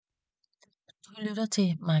lytter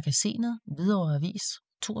til Magasinet Hvidovre Avis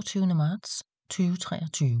 22. marts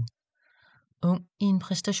 2023. Ung i en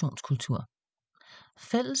præstationskultur.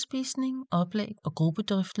 Fællesspisning, oplæg og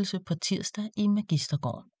gruppedrøftelse på tirsdag i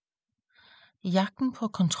Magistergården. Jagten på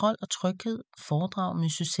kontrol og tryghed, foredrag med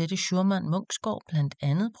Suzette Schurman Munksgaard, blandt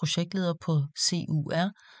andet projektleder på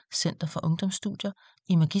CUR, Center for Ungdomsstudier,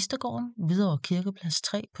 i Magistergården, Hvidovre Kirkeplads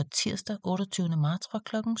 3 på tirsdag 28. marts fra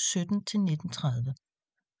kl. 17 til 19.30.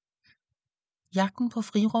 Jagten på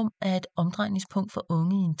frirum er et omdrejningspunkt for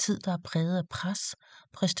unge i en tid, der er præget af pres,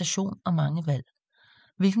 præstation og mange valg.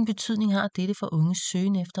 Hvilken betydning har dette for unges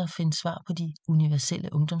søgen efter at finde svar på de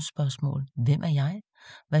universelle ungdomsspørgsmål? Hvem er jeg?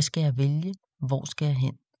 Hvad skal jeg vælge? Hvor skal jeg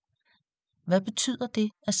hen? Hvad betyder det,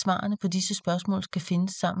 at svarene på disse spørgsmål skal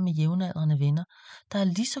findes sammen med jævnaldrende venner, der er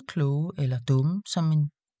lige så kloge eller dumme som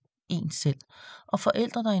en selv, og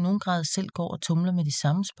forældre, der i nogen grad selv går og tumler med de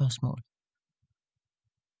samme spørgsmål?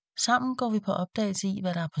 Sammen går vi på opdagelse i,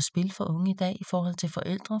 hvad der er på spil for unge i dag i forhold til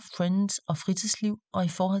forældre, friends og fritidsliv, og i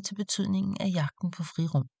forhold til betydningen af jagten på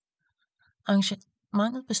frirum.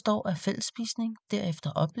 Arrangementet består af fællesspisning,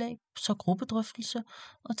 derefter oplæg, så gruppedrøftelse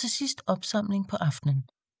og til sidst opsamling på aftenen.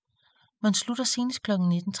 Man slutter senest kl.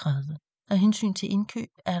 19.30. Af hensyn til indkøb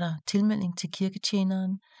er der tilmelding til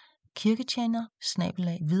kirketjeneren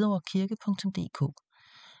kirketjener@hvidovrekirke.dk.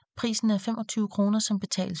 Prisen er 25 kroner, som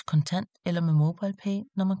betales kontant eller med MobilePay,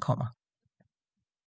 når man kommer.